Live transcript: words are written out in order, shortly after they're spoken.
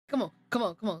Come on, come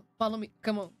on, come on. Follow me.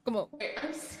 Come on, come on. Wait,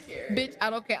 I'm scared. Bitch, I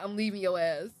don't care. I'm leaving your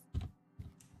ass.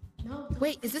 No.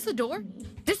 Wait, is this a door?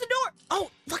 This a door?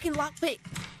 Oh, fucking lockpick.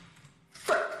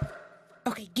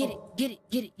 Okay, get it, get it,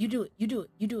 get it. You do it, you do it,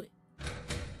 you do it.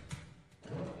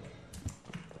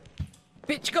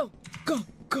 Bitch, go, go,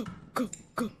 go, go,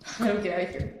 go. I don't get out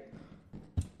of here.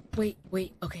 Wait,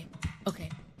 wait, okay, okay.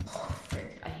 Oh,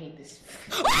 frick, I hate this.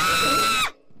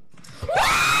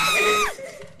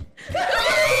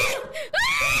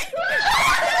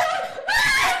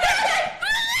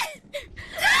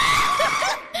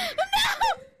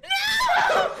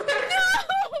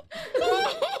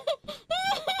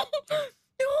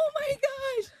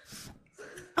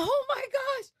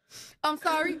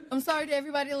 I'm sorry to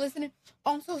everybody listening.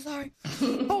 Oh, I'm so sorry.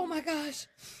 Oh my gosh.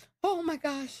 Oh my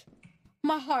gosh.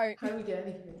 My heart. How do we get out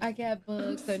of here? I got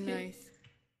bugs so nice.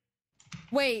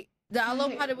 Wait, the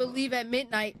autopilot will leave at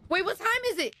midnight. Wait, what time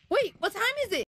is it? Wait, what time is it?